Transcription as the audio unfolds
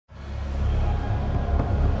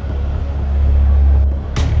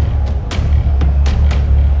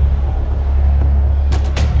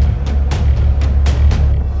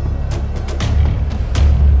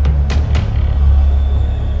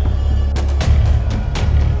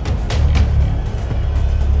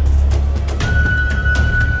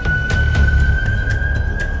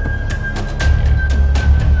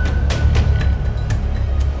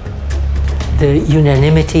The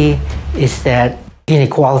unanimity is that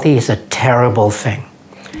inequality is a terrible thing.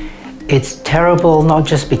 It's terrible not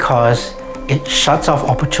just because it shuts off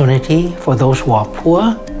opportunity for those who are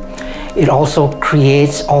poor, it also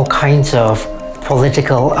creates all kinds of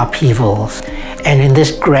political upheavals. And in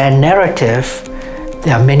this grand narrative,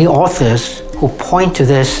 there are many authors who point to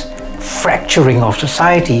this fracturing of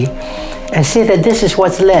society and say that this is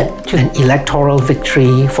what's led to an electoral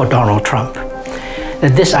victory for Donald Trump.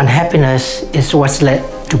 That this unhappiness is what's led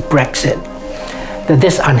to Brexit. That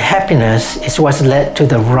this unhappiness is what's led to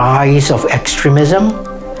the rise of extremism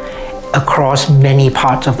across many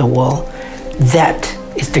parts of the world. That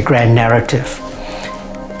is the grand narrative.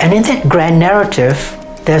 And in that grand narrative,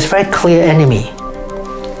 there's a very clear enemy: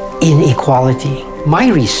 inequality. My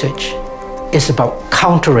research is about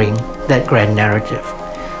countering that grand narrative.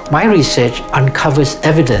 My research uncovers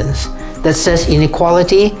evidence that says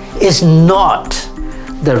inequality is not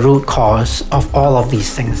the root cause of all of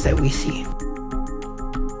these things that we see.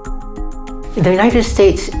 In the United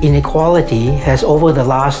States, inequality has over the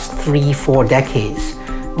last 3-4 decades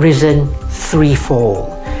risen threefold.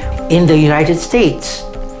 In the United States,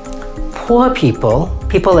 poor people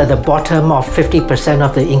at the bottom of 50%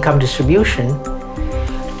 of the income distribution,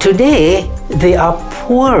 today they are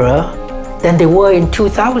poorer than they were in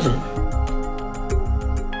 2000.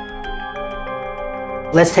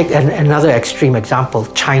 Let's take another extreme example,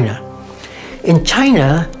 China. In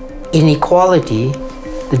China, inequality,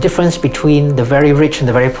 the difference between the very rich and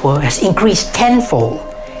the very poor, has increased tenfold,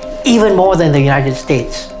 even more than the United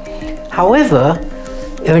States. However,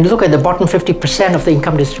 when you look at the bottom 50% of the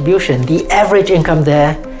income distribution, the average income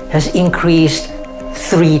there has increased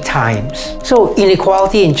 3 times. So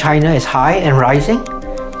inequality in China is high and rising,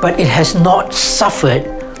 but it has not suffered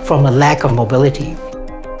from a lack of mobility.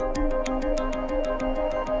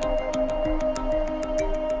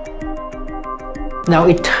 Now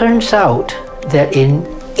it turns out that in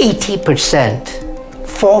 80%,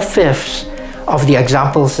 4/5 of the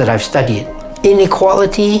examples that I've studied,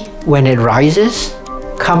 inequality, when it rises,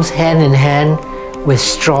 comes hand in hand with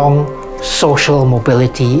strong social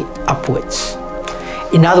mobility upwards.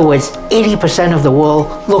 In other words, 80% of the world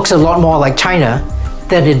looks a lot more like China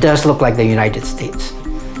than it does look like the United States.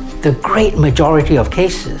 The great majority of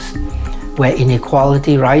cases where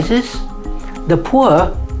inequality rises, the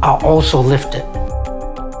poor are also lifted.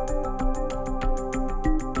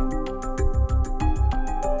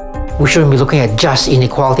 We shouldn't be looking at just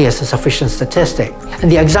inequality as a sufficient statistic. And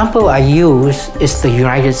the example I use is the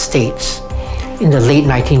United States in the late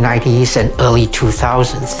 1990s and early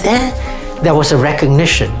 2000s. There was a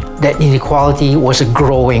recognition that inequality was a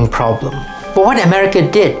growing problem. But what America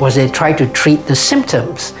did was they tried to treat the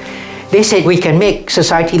symptoms. They said we can make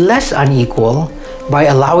society less unequal by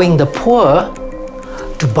allowing the poor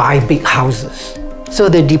to buy big houses. So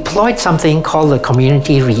they deployed something called the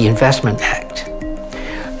Community Reinvestment Act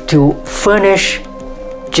to furnish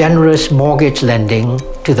generous mortgage lending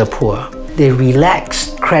to the poor. They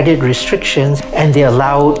relaxed credit restrictions and they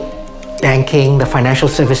allowed banking, the financial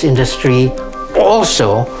service industry,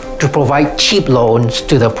 also to provide cheap loans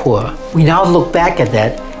to the poor. We now look back at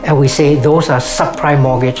that and we say those are subprime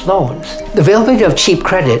mortgage loans. The availability of cheap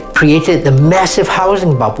credit created the massive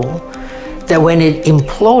housing bubble that when it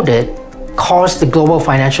imploded caused the global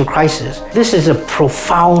financial crisis. This is a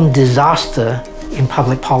profound disaster in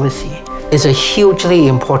public policy. It's a hugely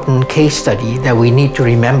important case study that we need to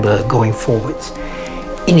remember going forwards.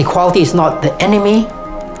 Inequality is not the enemy.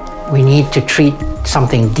 We need to treat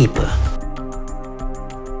something deeper.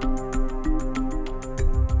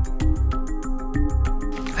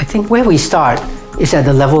 I think where we start is at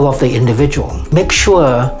the level of the individual. Make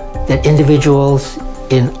sure that individuals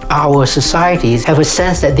in our societies have a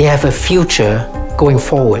sense that they have a future going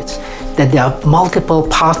forwards, that there are multiple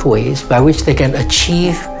pathways by which they can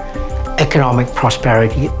achieve economic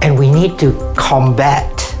prosperity, and we need to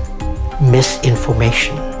combat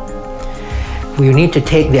misinformation. We need to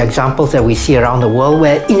take the examples that we see around the world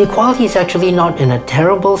where inequality is actually not in a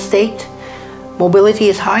terrible state, mobility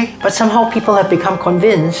is high, but somehow people have become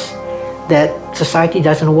convinced that society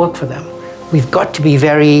doesn't work for them. We've got to be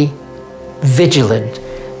very vigilant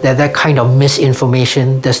that that kind of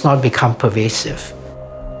misinformation does not become pervasive.